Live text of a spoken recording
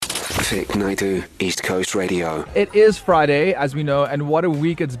Vic Naidu, East Coast Radio. It is Friday, as we know, and what a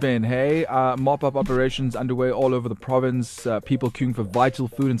week it's been, hey? Mop-up operations underway all over the province, people queuing for vital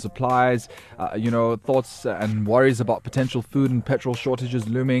food and supplies, thoughts and worries about potential food and petrol shortages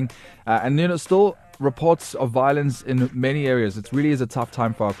looming, still reports of violence in many areas. It really is a tough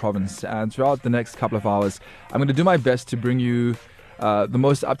time for our province, and throughout the next couple of hours, I'm going to do my best to bring you the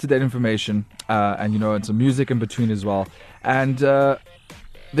most up-to-date information, and some music in between as well. And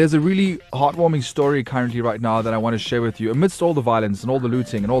there's a really heartwarming story currently right now that I want to share with you. Amidst all the violence and all the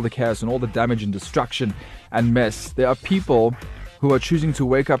looting and all the chaos and all the damage and destruction and mess, there are people who are choosing to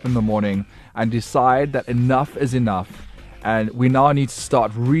wake up in the morning and decide that enough is enough, and we now need to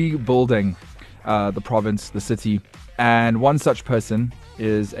start rebuilding the province, the city. And one such person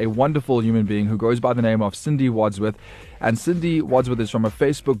is a wonderful human being who goes by the name of Cindy Wadsworth. And Cindy Wadsworth is from a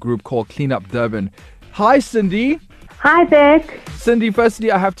Facebook group called Clean Up Durban. Hi, Cindy. Hi, Vic. Cindy,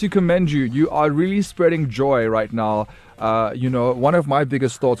 firstly, I have to commend you. You are really spreading joy right now. One of my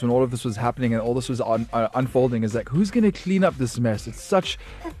biggest thoughts when all of this was happening and all this was unfolding is like, who's going to clean up this mess? It's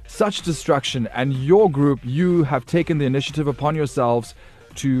such destruction. And your group, you have taken the initiative upon yourselves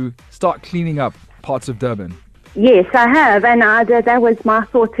to start cleaning up parts of Durban. Yes, I have, and that was my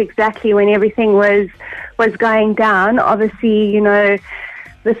thoughts exactly when everything was going down. Obviously,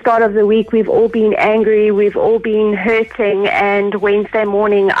 the start of the week, we've all been angry, we've all been hurting, and Wednesday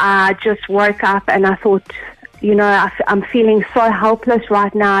morning I just woke up and I thought, I'm feeling so helpless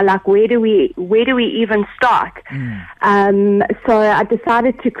right now. Like, where do we even start? So I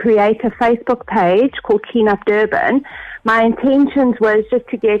decided to create a Facebook page called Clean Up Durban. My intentions was just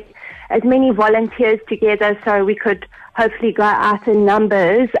to get as many volunteers together so we could hopefully go out in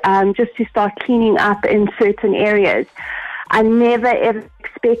numbers, just to start cleaning up in certain areas. I never ever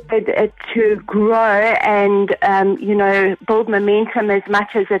expected it to grow and, build momentum as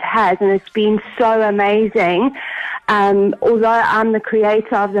much as it has. And it's been so amazing. Although I'm the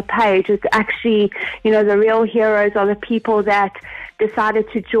creator of the page, it's actually, the real heroes are the people that decided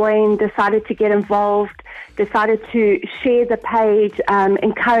to join, decided to get involved, decided to share the page,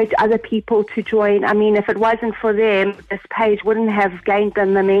 encourage other people to join. I mean, if it wasn't for them, this page wouldn't have gained the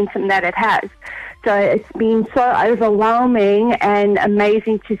momentum that it has. So it's been so overwhelming and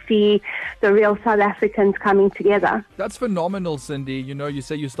amazing to see the real South Africans coming together. That's phenomenal, Cindy. You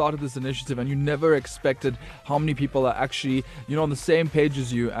say you started this initiative and you never expected how many people are actually, on the same page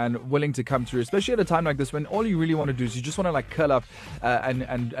as you and willing to come through, especially at a time like this when all you really want to do is you just want to curl up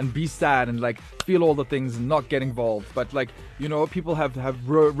and be sad and feel all the things and not get involved. But people have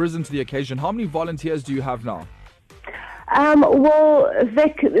risen to the occasion. How many volunteers do you have now? Well,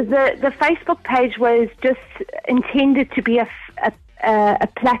 Vic, the Facebook page was just intended to be a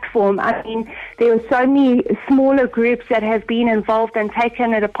platform. I mean, there were so many smaller groups that have been involved and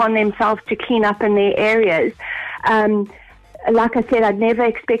taken it upon themselves to clean up in their areas. Like I said, I'd never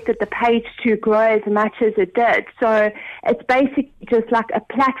expected the page to grow as much as it did. So it's basically just like a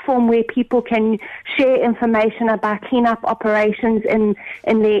platform where people can share information about cleanup operations in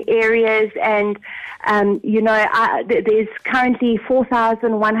their areas. And, there's currently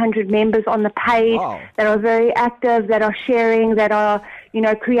 4,100 members on the page. Wow. That are very active, that are sharing, that are,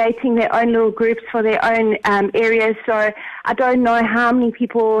 creating their own little groups for their own areas. So I don't know how many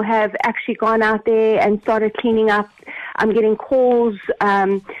people have actually gone out there and started cleaning up. I'm getting calls,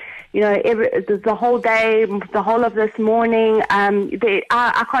 the whole day, the whole of this morning.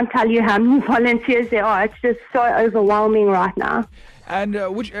 I can't tell you how many volunteers there are. It's just so overwhelming right now. And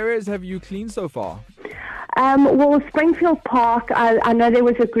which areas have you cleaned so far? Well, Springfield Park, I know there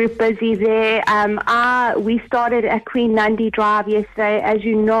was a group busy there. We started at Queen Nandi Drive yesterday, as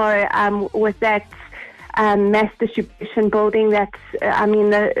you know, with that mass distribution building. The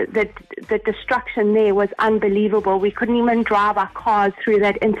destruction there was unbelievable. We couldn't even drive our cars through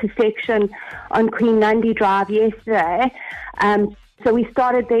that intersection on Queen Nandi Drive yesterday. So we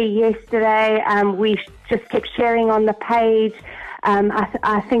started there yesterday. We just kept sharing on the page.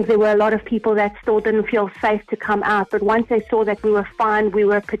 I think there were a lot of people that still didn't feel safe to come out, but once they saw that we were fine, we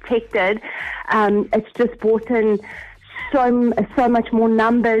were protected, it's just brought in so much more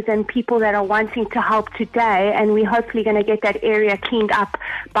numbers and people that are wanting to help today, and we're hopefully going to get that area cleaned up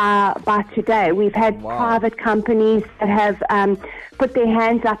by today. We've had private companies that have put their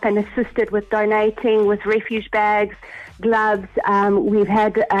hands up and assisted with donating with refuge bags, gloves. We've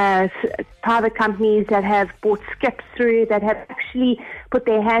had private companies that have brought skips through, that have actually put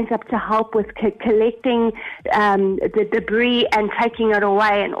their hands up to help with collecting the debris and taking it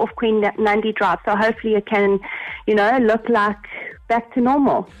away and off Queen Nandi Drive. So hopefully it can, look like back to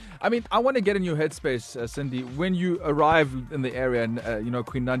normal. I mean, I want to get in your headspace, Cindy. When you arrive in the area, and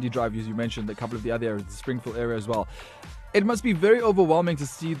Queen Nandi Drive, as you mentioned, a couple of the other areas, the Springfield area as well. It must be very overwhelming to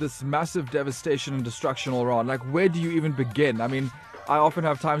see this massive devastation and destruction all around. Like, where do you even begin? I mean, I often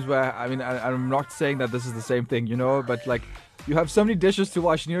have times where, I'm not saying that this is the same thing, but like, you have so many dishes to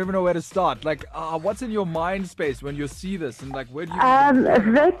wash and you don't even know where to start. Like, what's in your mind space when you see this? And like, where do you...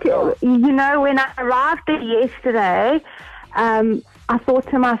 Vic, when I arrived there yesterday, I thought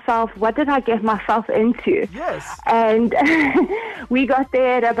to myself, what did I get myself into? Yes. And we got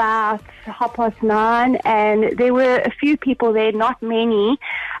there at about 9:30, and there were a few people there, not many,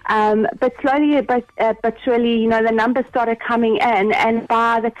 but slowly, but surely, the numbers started coming in. And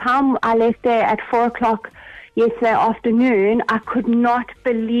by the time I left there at 4:00 yesterday afternoon, I could not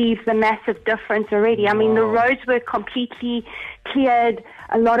believe the massive difference already. I mean, the roads were completely cleared.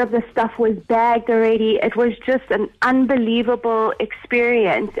 A lot of the stuff was bagged already. It was just an unbelievable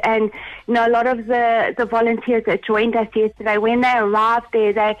experience. And, a lot of the volunteers that joined us yesterday, when they arrived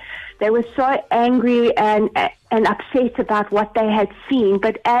there, they were so angry and upset about what they had seen.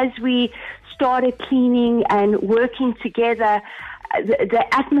 But as we started cleaning and working together, the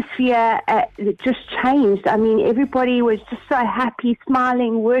atmosphere just changed. I mean, everybody was just so happy,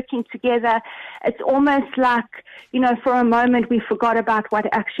 smiling, working together. It's almost like, for a moment we forgot about what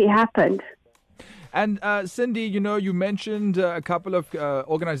actually happened. And Cindy, you mentioned a couple of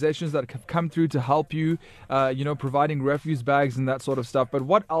organizations that have come through to help you, providing refuse bags and that sort of stuff. But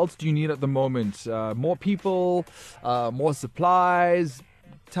what else do you need at the moment? More people, more supplies?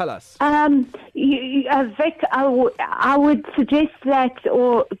 Tell us. Vic, I would suggest that,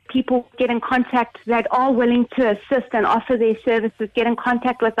 or people get in contact that are willing to assist and offer their services, get in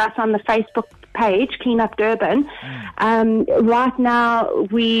contact with us on the Facebook page, Clean Up Durban. Right now,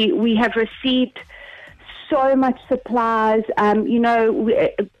 we have received so much supplies.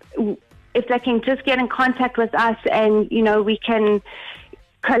 If they can just get in contact with us and, we can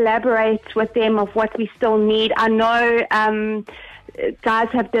collaborate with them of what we still need. I know guys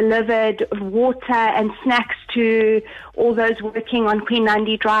have delivered water and snacks to all those working on Queen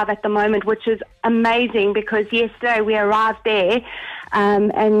Nandi Drive at the moment, which is amazing because yesterday we arrived there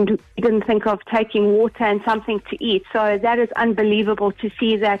and we didn't think of taking water and something to eat. So that is unbelievable to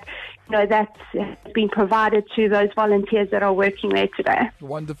see that, that's been provided to those volunteers that are working there today.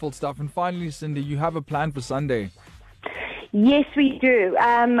 Wonderful stuff. And finally, Cindy, you have a plan for Sunday. Yes, we do.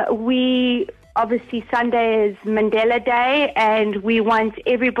 Obviously, Sunday is Mandela Day, and we want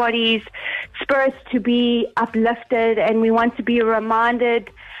everybody's spirits to be uplifted, and we want to be reminded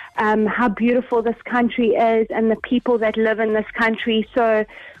how beautiful this country is and the people that live in this country. So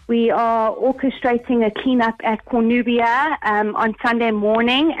we are orchestrating a cleanup at Cornubia on Sunday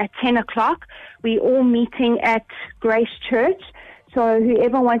morning at 10 o'clock. We're all meeting at Grace Church. So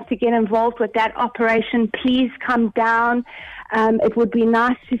whoever wants to get involved with that operation, please come down. It would be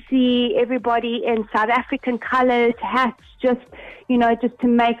nice to see everybody in South African colors, hats, just to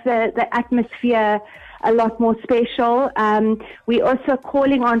make the atmosphere a lot more special. We're also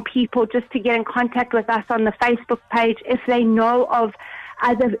calling on people just to get in contact with us on the Facebook page if they know of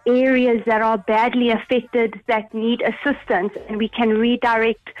other areas that are badly affected that need assistance, and we can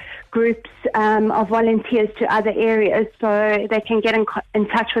redirect groups of volunteers to other areas so they can get in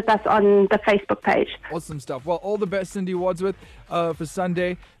touch with us on the Facebook page. Awesome stuff. Well, all the best, Cindy Wadsworth, for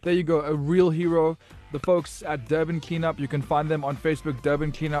Sunday. There you go, a real hero. The folks at Durban Cleanup, you can find them on Facebook,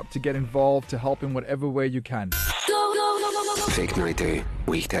 Durban Cleanup, to get involved, to help in whatever way you can. Vic Naidu,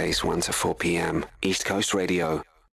 weekdays 1 to 4 p.m. East Coast Radio.